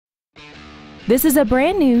This is a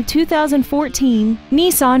brand new 2014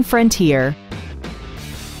 Nissan Frontier.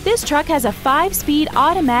 This truck has a 5-speed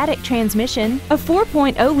automatic transmission, a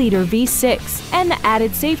 4.0-liter V6, and the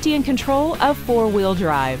added safety and control of 4-wheel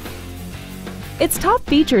drive. Its top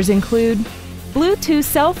features include Bluetooth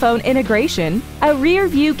cell phone integration, a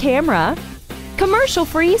rear-view camera,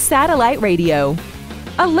 commercial-free satellite radio,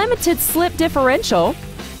 a limited slip differential,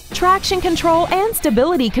 traction control and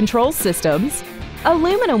stability control systems,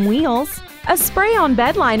 aluminum wheels, a spray-on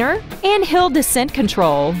bed liner, and hill descent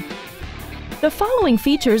control. The following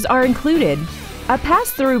features are included: a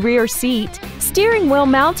pass-through rear seat, steering wheel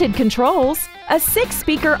mounted controls, a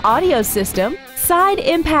 6-speaker audio system, side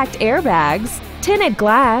impact airbags, tinted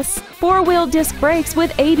glass, 4-wheel disc brakes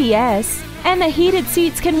with ABS, and the heated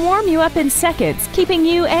seats can warm you up in seconds, keeping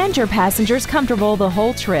you and your passengers comfortable the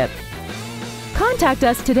whole trip. Contact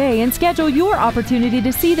us today and schedule your opportunity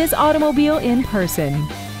to see this automobile in person.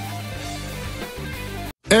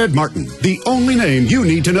 Ed Martin, the only name you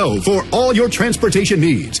need to know for all your transportation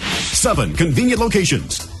needs. 7 convenient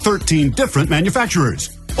locations, 13 different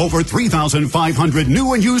manufacturers, over 3,500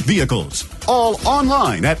 new and used vehicles, all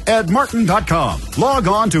online at edmartin.com. Log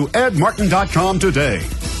on to edmartin.com today.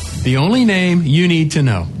 The only name you need to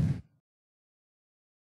know.